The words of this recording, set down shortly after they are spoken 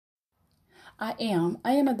I am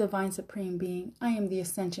a divine supreme being. I am the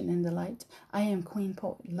ascension and the light. I am Queen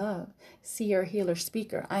Poet Love, seer, healer,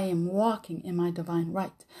 speaker. I am walking in my divine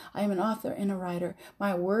right. I am an author and a writer.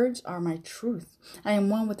 My words are my truth. I am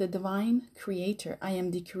one with the divine creator. I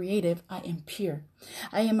am the creative. I am pure.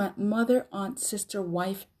 I am a mother, aunt, sister,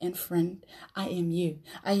 wife, and friend. I am you.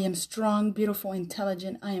 I am strong, beautiful,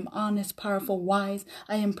 intelligent. I am honest, powerful, wise.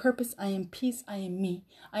 I am purpose. I am peace. I am me.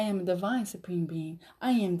 I am a divine supreme being.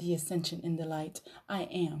 I am the ascension in the light. I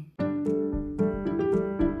am.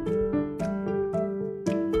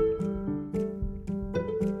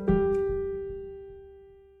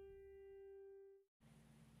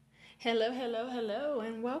 Hello,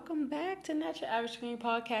 and welcome back to Natural Average Queen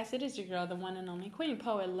Podcast. It is your girl, the one and only Queen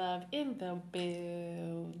Poet Love in the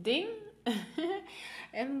building.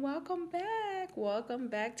 And welcome back. Welcome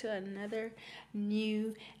back to another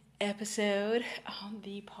new episode on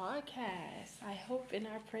the podcast. I hope and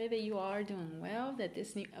I pray that you are doing well, that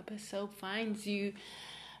this new episode finds you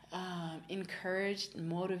encouraged,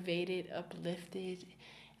 motivated, uplifted,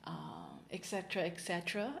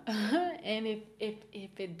 etc. And if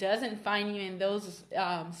it doesn't find you in those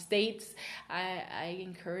states, I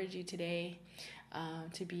encourage you today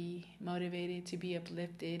to be motivated, to be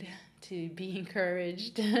uplifted, to be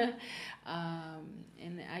encouraged. And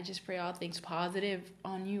I just pray all things positive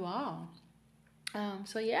on you all.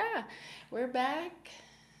 So yeah, we're back.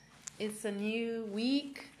 It's a new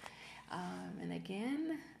week. And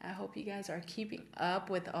again, I hope you guys are keeping up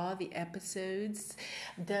with all the episodes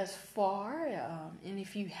thus far. And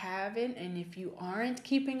if you haven't, and if you aren't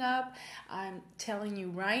keeping up, I'm telling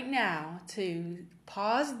you right now to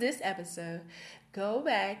pause this episode, go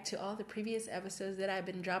back to all the previous episodes that I've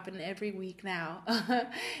been dropping every week now.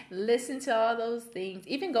 Listen to all those things.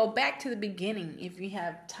 Even go back to the beginning if you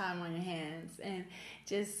have time on your hands, and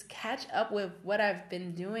just catch up with what I've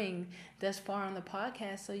been doing thus far on the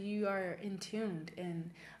podcast, so you are in tuned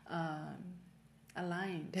and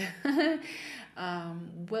aligned.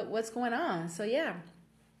 What's going on? So yeah.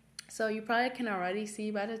 So you probably can already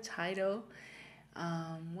see by the title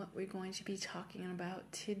what we're going to be talking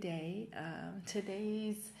about today.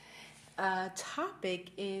 Today's topic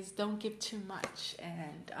is don't give too much,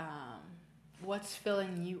 and what's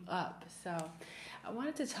filling you up. So I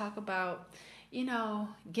wanted to talk about,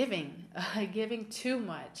 giving, giving too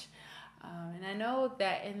much. And I know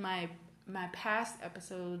that in my past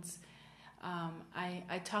episodes,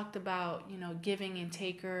 I talked about, giving and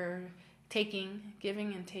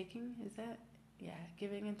giving and taking, is that? Yeah,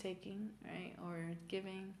 giving and taking, right? Or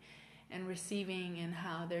giving and receiving, and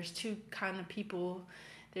how there's two kinds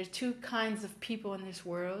of people in this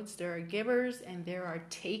world. There are givers and there are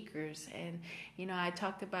takers. And, I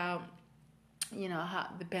talked about, how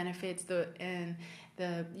the benefits, the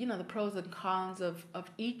pros and cons of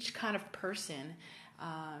each kind of person,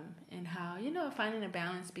 and how, finding a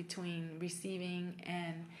balance between receiving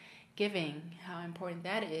and giving, how important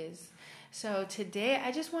that is. So today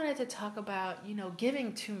I just wanted to talk about,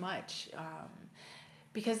 giving too much,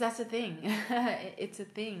 because that's a thing. It's a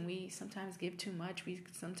thing. We sometimes give too much. We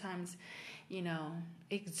sometimes,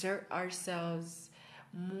 exert ourselves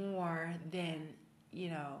more than,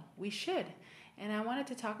 we should. And I wanted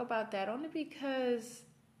to talk about that only because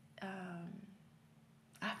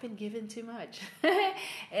I've been given too much.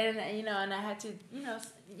 and I had to,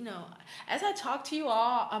 as I talk to you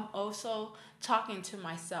all, I'm also talking to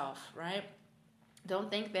myself, right? Don't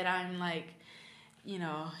think that I'm like,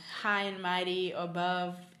 high and mighty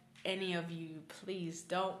above any of you. Please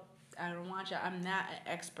don't. I don't want you. I'm not an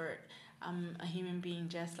expert. I'm a human being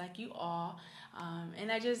just like you all.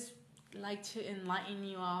 And I just like to enlighten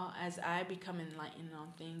you all as I become enlightened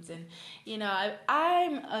on things. And,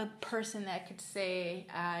 I'm a person that could say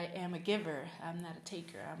I am a giver. I'm not a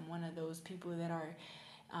taker. I'm one of those people that are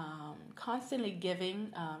constantly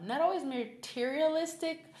giving, not always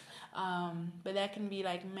materialistic, but that can be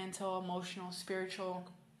like mental, emotional, spiritual,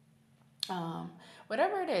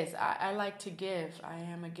 whatever it is. I like to give. I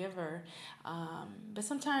am a giver. But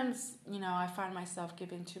sometimes, I find myself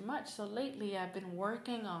giving too much. So lately I've been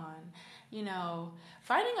working on,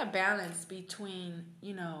 finding a balance between,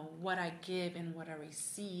 what I give and what I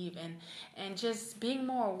receive, and just being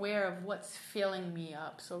more aware of what's filling me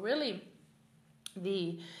up. So really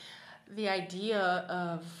the idea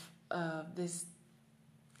of this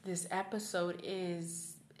episode is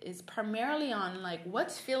primarily on like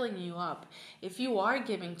what's filling you up. If you are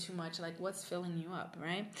giving too much, like what's filling you up,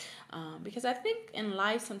 right? Because I think in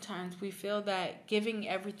life sometimes we feel that giving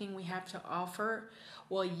everything we have to offer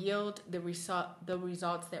will yield the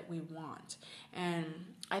results that we want, and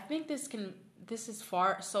I think this is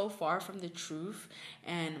so far from the truth.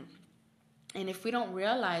 And And if we don't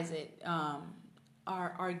realize it,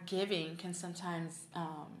 our giving can sometimes,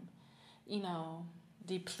 you know,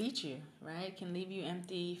 deplete you, right? Can leave you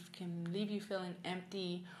empty, can leave you feeling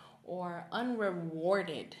empty or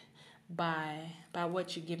unrewarded by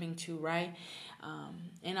what you're giving to, right?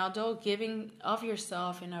 And although giving of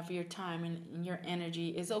yourself and of your time and your energy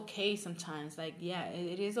is okay sometimes, like, yeah,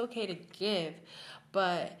 it is okay to give,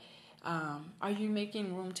 but are you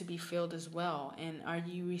making room to be filled as well? And are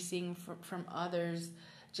you receiving from others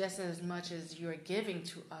just as much as you're giving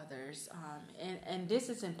to others? And this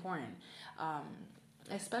is important,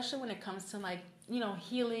 especially when it comes to, like, you know,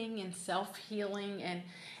 healing and self-healing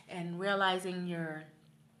and realizing your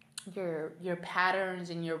patterns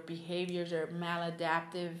and your behaviors or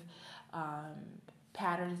maladaptive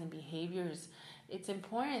patterns and behaviors. It's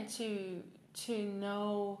important to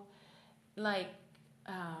know, like,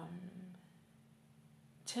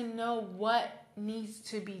 to know what needs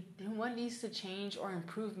to change or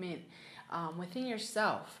improvement within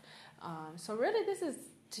yourself. So really, this is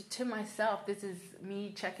to myself. This is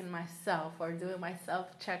me checking myself or doing my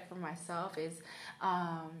self check for myself. Is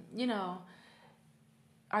you know,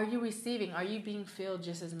 are you receiving? Are you being filled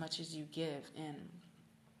just as much as you give? And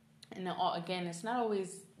again, it's not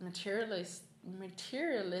always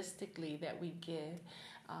materialistically that we give.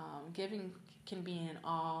 Giving can be in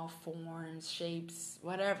all forms, shapes,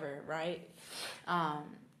 whatever, right?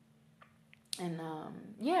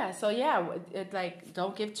 Like,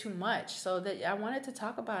 don't give too much. So that I wanted to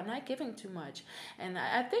talk about not giving too much. And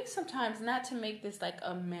I think sometimes, not to make this like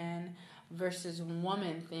a man versus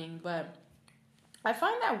woman thing, but I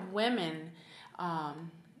find that women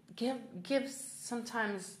give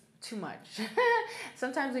sometimes too much.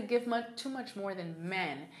 Sometimes we give too much more than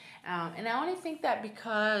men, and I only think that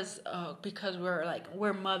because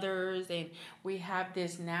we're mothers and we have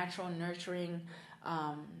this natural nurturing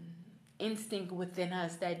instinct within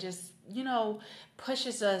us that just, you know,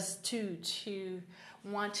 pushes us to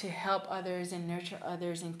want to help others and nurture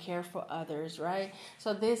others and care for others, right?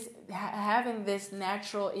 So this having this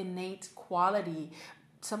natural innate quality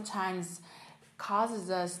sometimes causes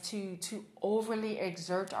us to overly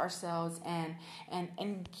exert ourselves and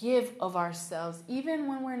give of ourselves even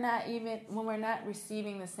when we're not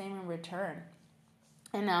receiving the same in return,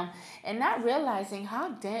 and not realizing how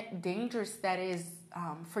dangerous that is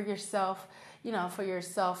for yourself, you know, for your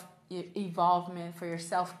self evolvement, for your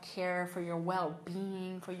self-care, for your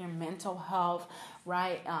well-being, for your mental health,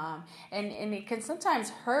 right? And it can sometimes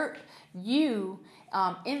hurt you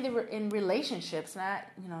in relationships, not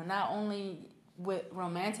only with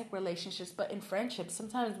romantic relationships, but in friendships.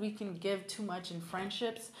 Sometimes we can give too much in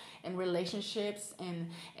friendships and relationships and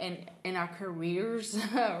in our careers,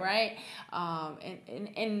 right?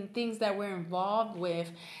 And things that we're involved with,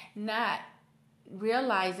 not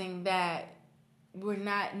realizing that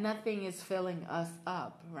nothing is filling us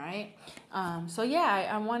up, right?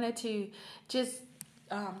 I wanted to just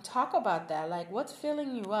talk about that, like what's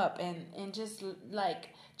filling you up, and just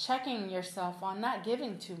like checking yourself on not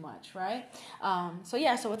giving too much, right? So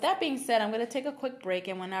with that being said, I'm going to take a quick break,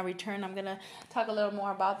 and when I return, I'm going to talk a little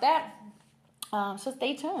more about that. So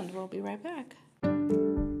stay tuned. We'll be right back.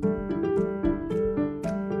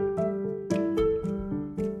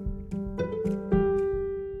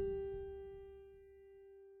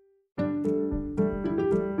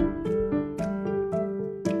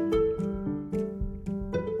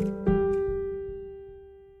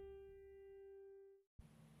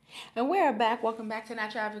 And we're back. Welcome back to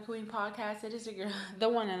Natural African Queen Podcast. It is your girl, the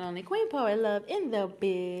one and only Queen Poet Love in the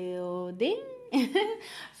building.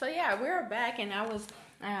 So we're back, and I was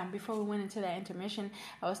before we went into that intermission,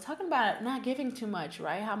 I was talking about not giving too much,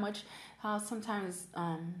 right? How sometimes,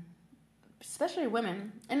 especially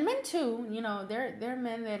women and men too, you know, there are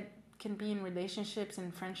men that can be in relationships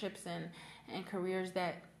and friendships and careers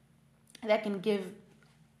that can give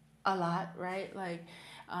a lot, right? Like,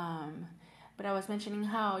 but I was mentioning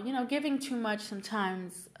how, you know, giving too much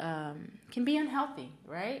sometimes can be unhealthy,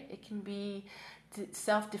 right? It can be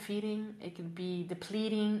self-defeating. It can be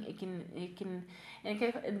depleting. It can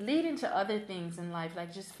lead into other things in life,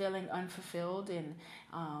 like just feeling unfulfilled and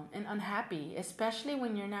unhappy, especially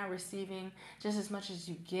when you're not receiving just as much as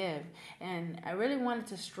you give. And I really wanted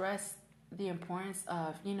to stress the importance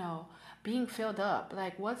of, you know, being filled up.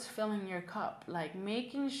 Like, what's filling your cup? Like,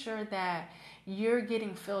 making sure that you're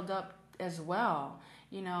getting filled up as well,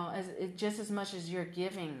 you know, just as much as you're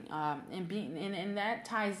giving, and that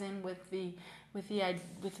ties in with the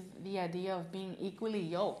idea of being equally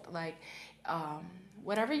yoked. Like,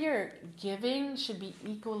 whatever you're giving should be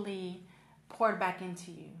equally poured back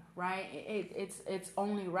into you, right? It's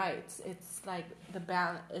only right. It's like the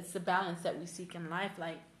balance. It's the balance that we seek in life.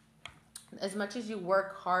 Like, as much as you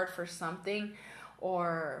work hard for something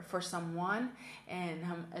or for someone, and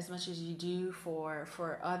as much as you do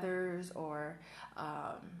for others, or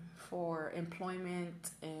um, for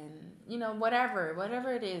employment, and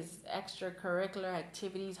whatever it is, extracurricular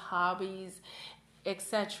activities, hobbies,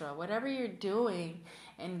 etc., whatever you're doing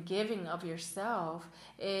and giving of yourself,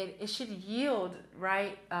 it should yield,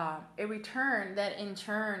 right, a return that in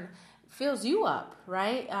turn fills you up,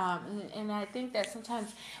 right? And I think that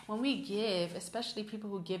sometimes when we give, especially people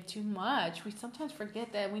who give too much, we sometimes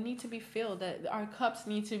forget that we need to be filled, that our cups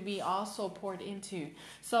need to be also poured into.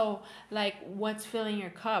 So, like, what's filling your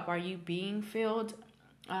cup? Are you being filled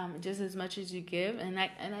just as much as you give? And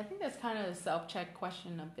I think that's kind of the self-check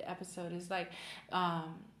question of the episode, is like,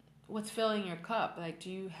 what's filling your cup? Like,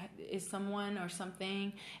 is someone or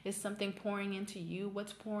something, is something pouring into you?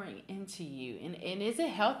 What's pouring into you? And is it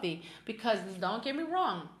healthy? Because don't get me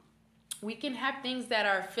wrong, we can have things that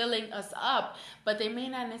are filling us up, but they may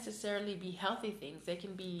not necessarily be healthy things. They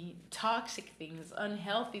can be toxic things,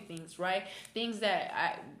 unhealthy things, right? Things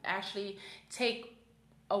that actually take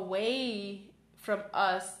away from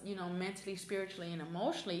us, mentally, spiritually, and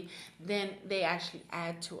emotionally, then they actually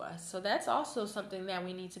add to us. So that's also something that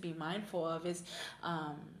we need to be mindful of, is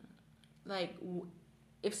like,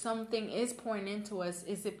 if something is pouring into us,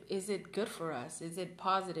 is it good for us? Is it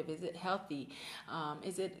positive? Is it healthy?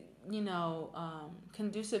 Is it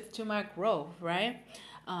conducive to my growth, right?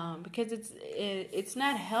 Because it's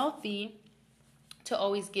not healthy to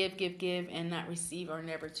always give and not receive, or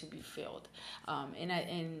never to be filled.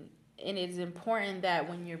 And it is important that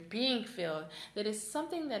when you're being filled, that it's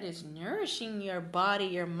something that is nourishing your body,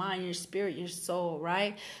 your mind, your spirit, your soul,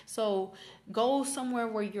 right? So go somewhere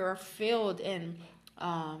where you're filled and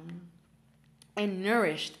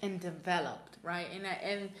nourished and developed, right?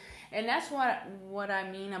 And that's what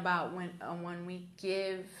I mean about when we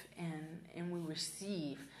give and we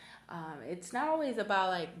receive. It's not always about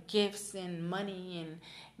like gifts and money and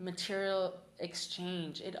material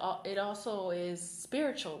exchange. It also is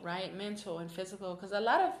spiritual, right? Mental and physical. Because a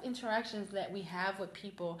lot of interactions that we have with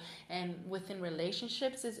people and within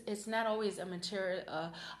relationships it's not always a material,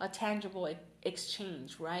 a tangible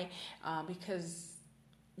exchange, right? Because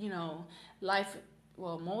life.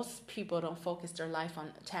 Well, most people don't focus their life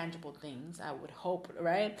on tangible things, I would hope,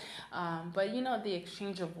 right? But the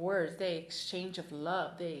exchange of words, the exchange of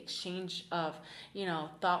love, the exchange of,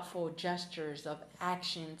 thoughtful gestures, of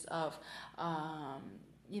actions, of,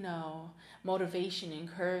 motivation,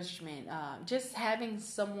 encouragement, just having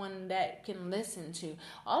someone that can listen to.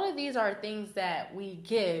 All of these are things that we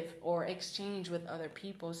give or exchange with other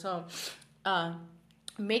people. So,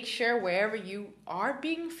 make sure wherever you are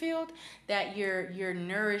being filled, that you're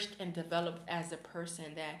nourished and developed as a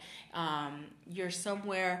person, that you're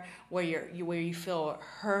somewhere where you feel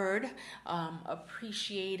heard,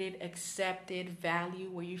 appreciated, accepted,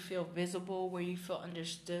 valued, where you feel visible, where you feel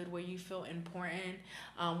understood, where you feel important,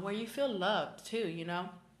 where you feel loved too.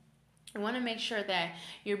 I want to make sure that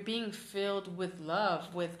you're being filled with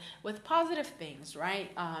love, with positive things,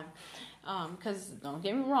 right? Because don't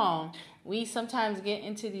get me wrong, we sometimes get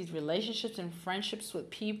into these relationships and friendships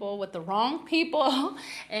with the wrong people,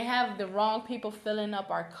 and have the wrong people filling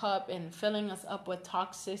up our cup and filling us up with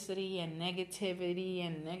toxicity and negativity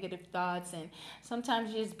and negative thoughts, and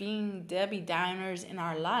sometimes just being Debbie Downers in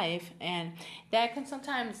our life, and that can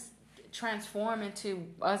sometimes transform into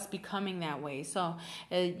us becoming that way. So,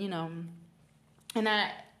 and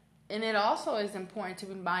it also is important to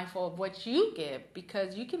be mindful of what you give,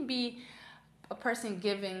 because you can be a person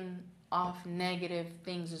giving off negative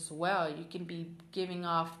things as well. You can be giving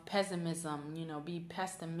off pessimism, be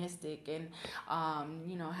pessimistic, and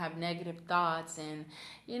have negative thoughts, and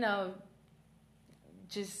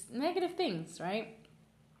just negative things, right?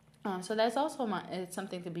 So that's also it's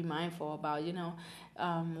something to be mindful about,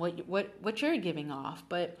 what you're giving off.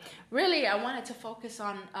 But really, I wanted to focus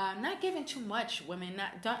on not giving too much, women,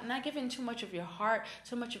 not giving too much of your heart,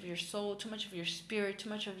 too much of your soul, too much of your spirit, too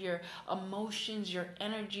much of your emotions, your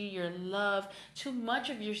energy, your love, too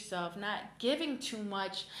much of yourself, not giving too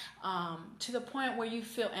much to the point where you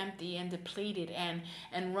feel empty and depleted and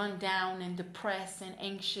run down and depressed and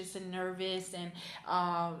anxious and nervous and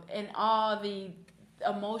all the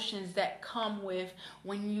emotions that come with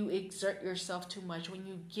when you exert yourself too much, when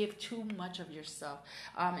you give too much of yourself.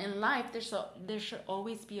 In life, there should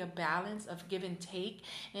always be a balance of give and take,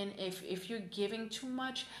 and if you're giving too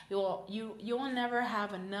much, you'll never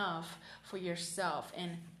have enough for yourself.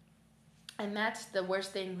 And And that's the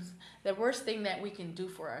worst thing that we can do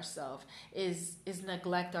for ourselves is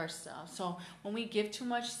neglect ourselves. So when we give too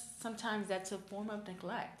much, sometimes that's a form of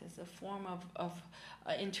neglect. It's a form of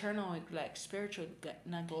internal neglect, spiritual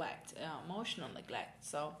neglect, emotional neglect.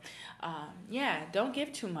 So yeah, don't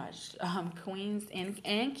give too much, queens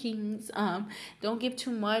and kings. Don't give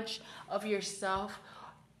too much of yourself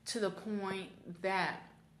to the point that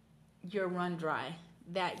you're run dry,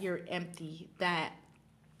 that you're empty, that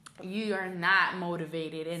you are not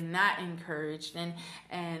motivated and not encouraged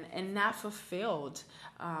and not fulfilled.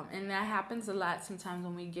 And that happens a lot sometimes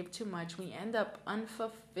when we give too much. We end up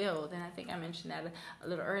unfulfilled. And I think I mentioned that a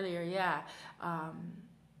little earlier. Yeah.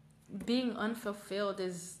 Being unfulfilled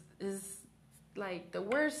is like the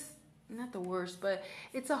worst, not the worst, but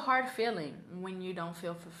it's a hard feeling when you don't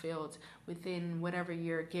feel fulfilled within whatever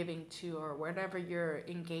you're giving to or whatever you're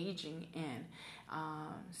engaging in.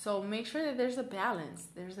 So make sure that there's a balance.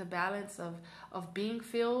 There's a balance of being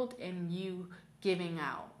filled and you giving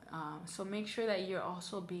out. So make sure that you're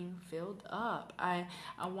also being filled up. I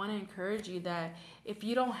want to encourage you that if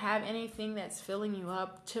you don't have anything that's filling you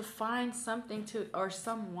up, to find something to or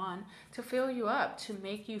someone to fill you up, to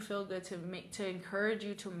make you feel good, to encourage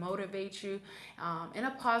you, to motivate you in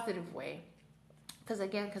a positive way. Because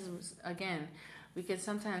again, we can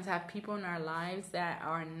sometimes have people in our lives that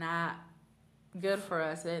are not good for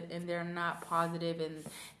us, and they're not positive, and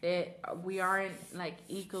we aren't like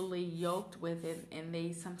equally yoked with it, and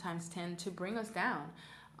they sometimes tend to bring us down.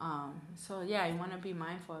 So yeah, you want to be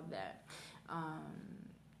mindful of that,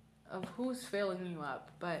 of who's filling you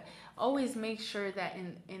up, but always make sure that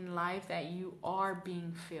in life that you are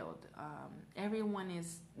being filled. Everyone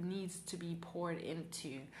needs to be poured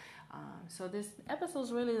into. So this episode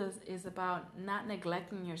really is about not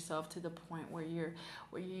neglecting yourself to the point where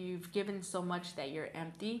you've given so much that you're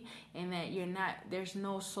empty, and that there's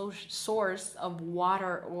no source of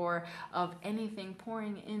water or of anything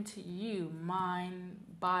pouring into you, mind,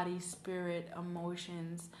 body, spirit,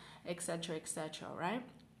 emotions, etc., etc., right?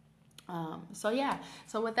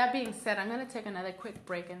 So with that being said, I'm going to take another quick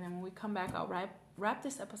break, and then when we come back, I'll wrap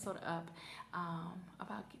this episode up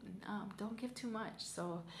about don't give too much.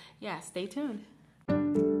 So yeah, stay tuned.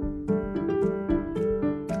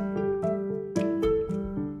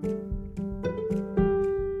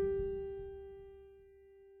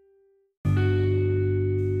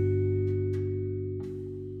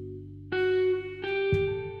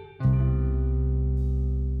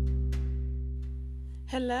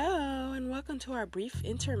 Hello, and welcome to our brief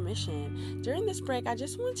intermission. During this break, I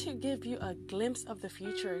just want to give you a glimpse of the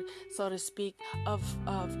future, so to speak, of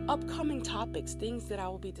upcoming topics, things that I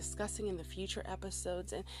will be discussing in the future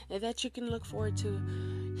episodes, and that you can look forward to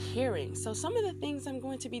hearing. So some of the things I'm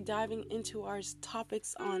going to be diving into are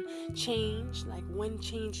topics on change, like when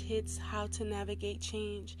change hits, how to navigate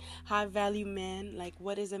change, how I value men, like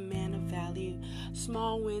what is a man of value,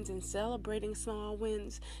 small wins and celebrating small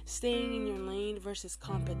wins, staying in your lane versus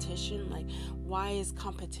competition, like why is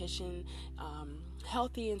competition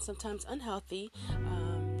healthy and sometimes unhealthy.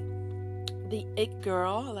 The it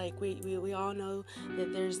girl, like we all know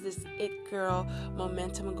that there's this it girl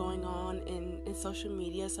momentum going on in social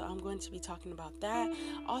media, so I'm going to be talking about that.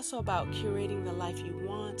 Also about curating the life you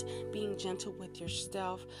want, being gentle with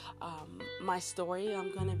yourself, my story.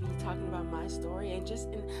 I'm going to be talking about my story, and just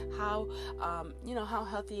in how how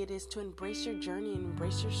healthy it is to embrace your journey and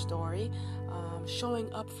embrace your story,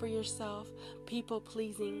 showing up for yourself, people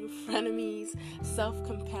pleasing, frenemies,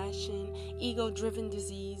 self-compassion, ego-driven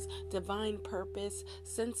disease, divine purpose,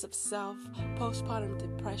 sense of self, postpartum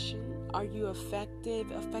depression, are you effective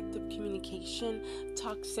communication,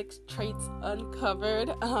 toxic traits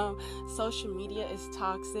uncovered, social media is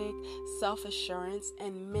toxic, self-assurance,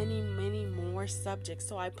 and many, many more subjects.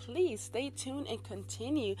 So please stay tuned and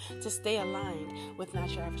continue to stay aligned with Not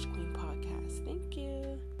Your Average Queen podcast. Thank you.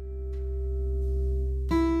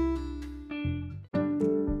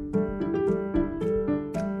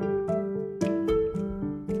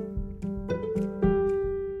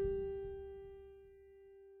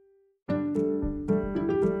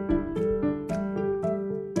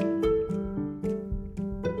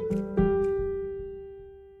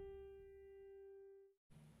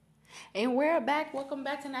 And we're back. Welcome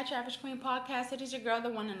back to Not Your Average Queen podcast. It is your girl, the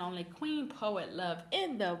one and only Queen Poet Love,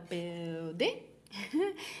 in the building.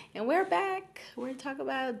 And we're back. We're talking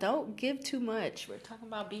about don't give too much. We're talking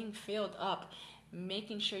about being filled up,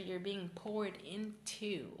 making sure you're being poured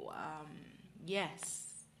into.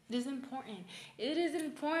 Yes, it is important. It is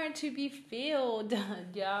important to be filled,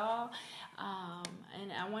 y'all.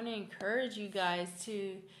 And I want to encourage you guys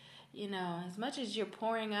to, as much as you're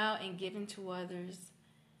pouring out and giving to others,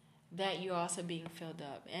 that you're also being filled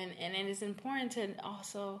up. And it is important to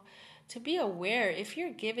also to be aware if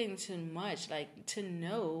you're giving too much, like to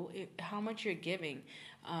know how much you're giving.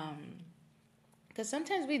 Because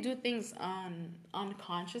sometimes we do things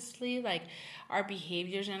unconsciously, like our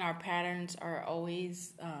behaviors and our patterns are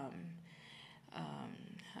always, how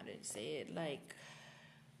did I say it, like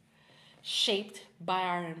shaped by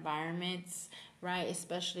our environments, right?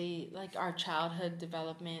 Especially like our childhood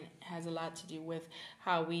development has a lot to do with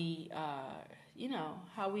how we,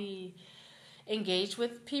 how we engage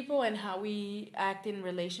with people and how we act in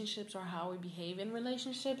relationships or how we behave in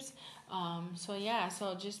relationships. So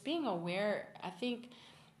just being aware, I think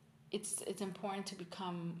it's important to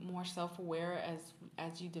become more self-aware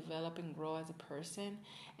as you develop and grow as a person,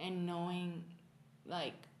 and knowing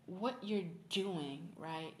like what you're doing,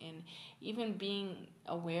 right? And even being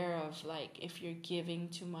aware of like if you're giving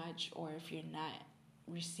too much or if you're not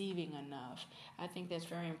receiving enough. I think that's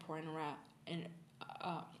very important around and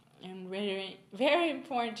very very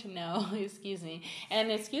important to know. Excuse me,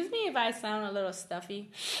 and excuse me if I sound a little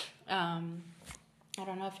stuffy. I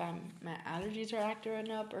don't know if my allergies are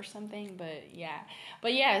acting up or something, but yeah.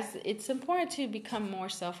 But yes, it's important to become more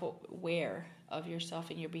self-aware of yourself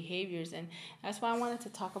and your behaviors, and that's why I wanted to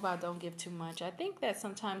talk about don't give too much. I think that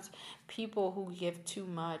sometimes people who give too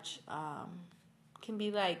much can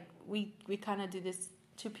be like we kind of do this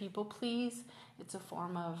to people please. It's a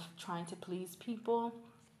form of trying to please people.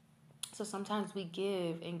 So sometimes we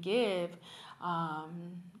give and give,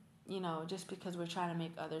 just because we're trying to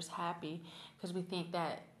make others happy, because we think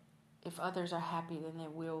that if others are happy, then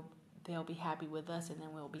they'll be happy with us, and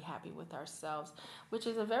then we'll be happy with ourselves, which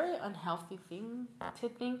is a very unhealthy thing to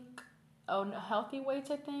think, a healthy way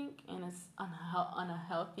to think, and it's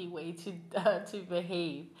unhealthy way to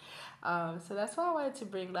behave. So that's why I wanted to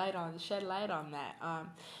shed light on that.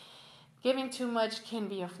 Giving too much can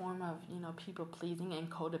be a form of people pleasing and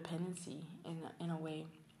codependency in a way,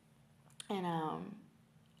 and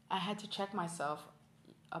I had to check myself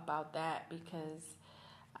about that because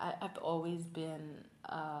I've always been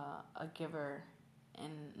a giver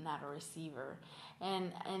and not a receiver,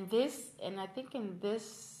 and I think in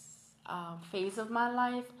this phase of my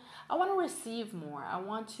life, I want to receive more. I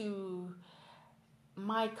want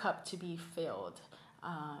my cup to be filled.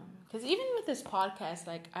 Because even with this podcast,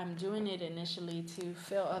 like I'm doing it initially to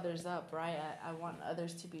fill others up, right? I want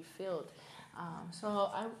others to be filled. So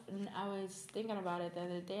I was thinking about it the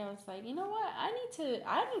other day. I was like, you know what? I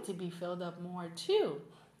need to be filled up more too,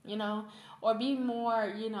 or be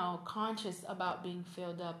more, conscious about being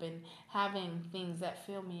filled up and having things that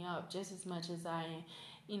fill me up just as much as I,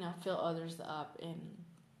 fill others up.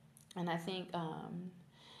 And I think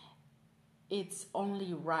it's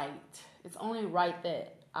only right. It's only right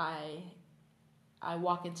that I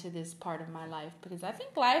walk into this part of my life, because I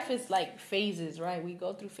think life is like phases, right? We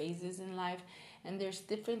go through phases in life, and there's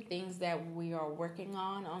different things that we are working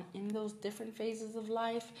on in those different phases of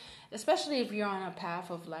life, especially if you're on a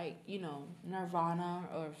path of like, nirvana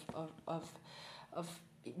or of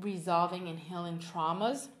resolving and healing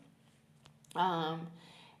traumas.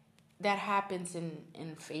 That happens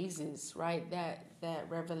in phases, right? That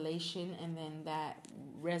revelation and then that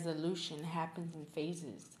resolution happens in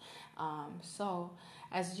phases. So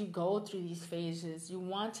as you go through these phases, you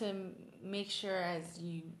want to make sure as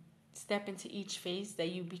you step into each phase that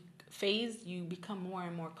you become more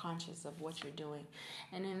and more conscious of what you're doing.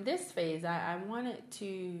 And in this phase, I wanted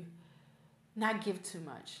to not give too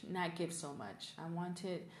much, not give so much. I want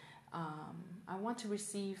to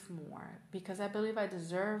receive more because I believe I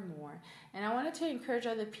deserve more. And I wanted to encourage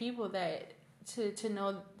other people that to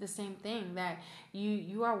know the same thing, that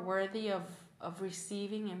you are worthy of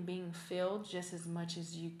receiving and being filled just as much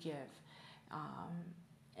as you give.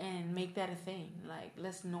 And make that a thing. Like,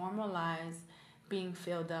 let's normalize being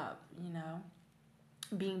filled up,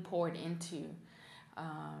 being poured into.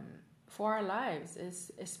 For our lives,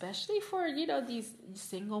 especially for these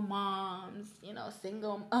single moms,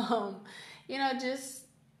 just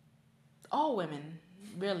all women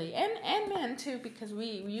really, and men too, because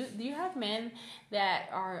you have men that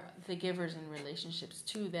are the givers in relationships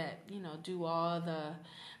too, that do all the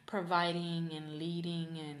providing and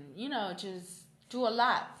leading and just do a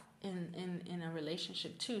lot in a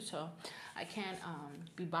relationship too. So I can't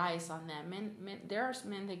be biased on that. Men, there are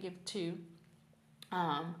men that give too.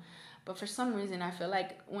 But for some reason, I feel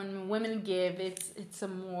like when women give, it's a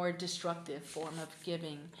more destructive form of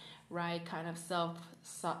giving, right? Kind of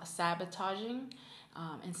self-sabotaging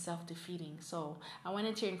and self-defeating. So I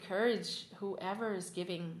wanted to encourage whoever is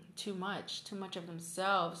giving too much of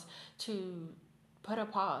themselves to put a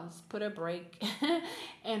pause, put a break,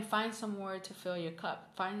 and find somewhere to fill your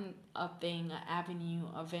cup. Find a thing, an avenue,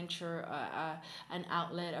 a venture, an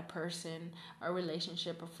outlet, a person, a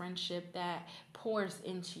relationship, a friendship that pours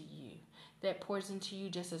into you. That pours into you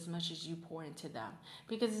just as much as you pour into them,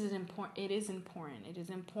 because it is important. It is important. It is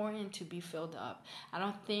important to be filled up. I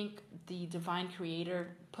don't think the divine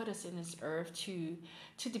Creator put us in this earth to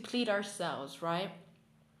deplete ourselves, right?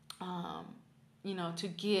 To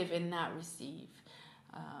give and not receive.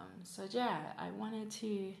 So yeah, I wanted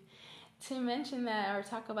to mention that, or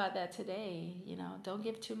talk about that today. Don't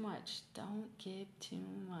give too much. Don't give too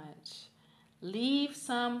much. Leave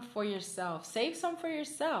some for yourself. Save some for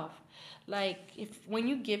yourself. Like, when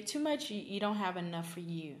you give too much, you don't have enough for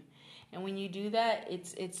you. And when you do that,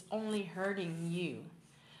 it's only hurting you.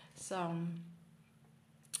 So,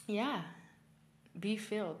 yeah. Be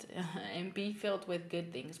filled and be filled with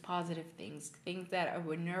good things, positive things that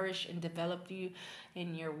will nourish and develop you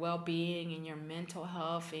in your well-being, in your mental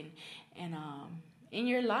health, and in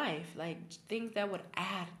your life, like things that would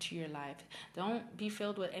add to your life. Don't be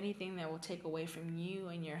filled with anything that will take away from you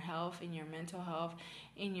and your health and your mental health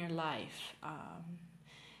in your life.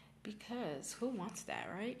 Because who wants that,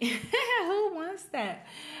 right? Who wants that?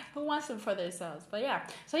 Who wants them for themselves? But yeah.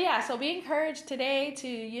 So be encouraged today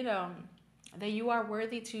to, that you are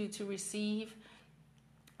worthy to receive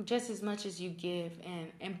just as much as you give,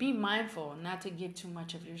 and be mindful not to give too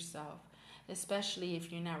much of yourself, especially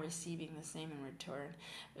if you're not receiving the same in return.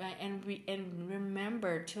 And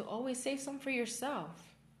remember to always save some for yourself,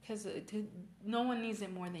 because no one needs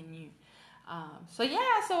it more than you. So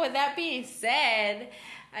with that being said,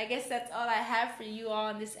 I guess that's all I have for you all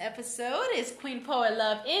in this episode. It's Queen Poet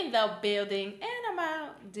Love in the building, and I'm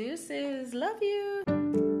out. Deuces. Love you.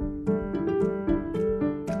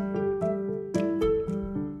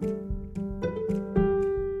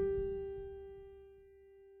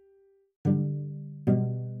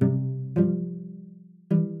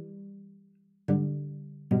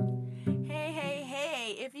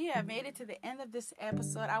 Made it to the end of this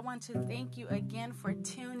episode. I want to thank you again for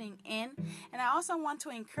tuning in, and I also want to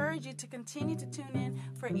encourage you to continue to tune in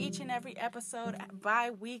for each and every episode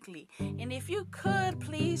bi-weekly. And if you could,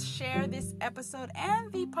 please share this episode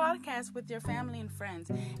and the podcast with your family and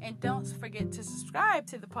friends, and don't forget to subscribe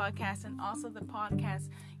to the podcast and also the podcast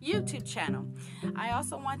YouTube channel. I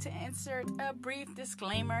also want to insert a brief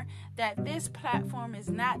disclaimer that this platform is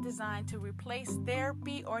not designed to replace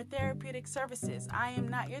therapy or therapeutic services. I am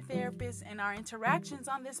not your therapist, and our interactions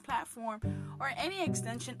on this platform or any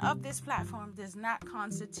extension of this platform does not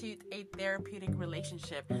constitute a therapeutic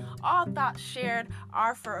relationship. All thoughts shared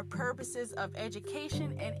are for purposes of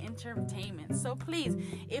education and entertainment. So please,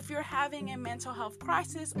 if you're having a mental health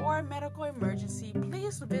crisis or a medical emergency,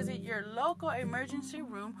 please visit your local emergency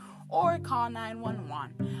room or call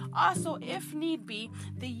 911. Also, if need be,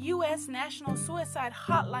 the U.S. National Suicide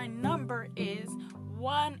Hotline number is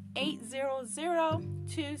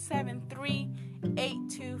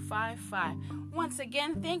 1-800-273-8255. Once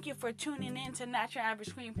again, thank you for tuning in to Not Your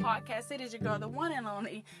Average Queen Podcast. It is your girl, the one and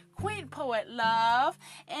only Queen Poet Love.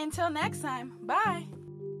 Until next time, bye.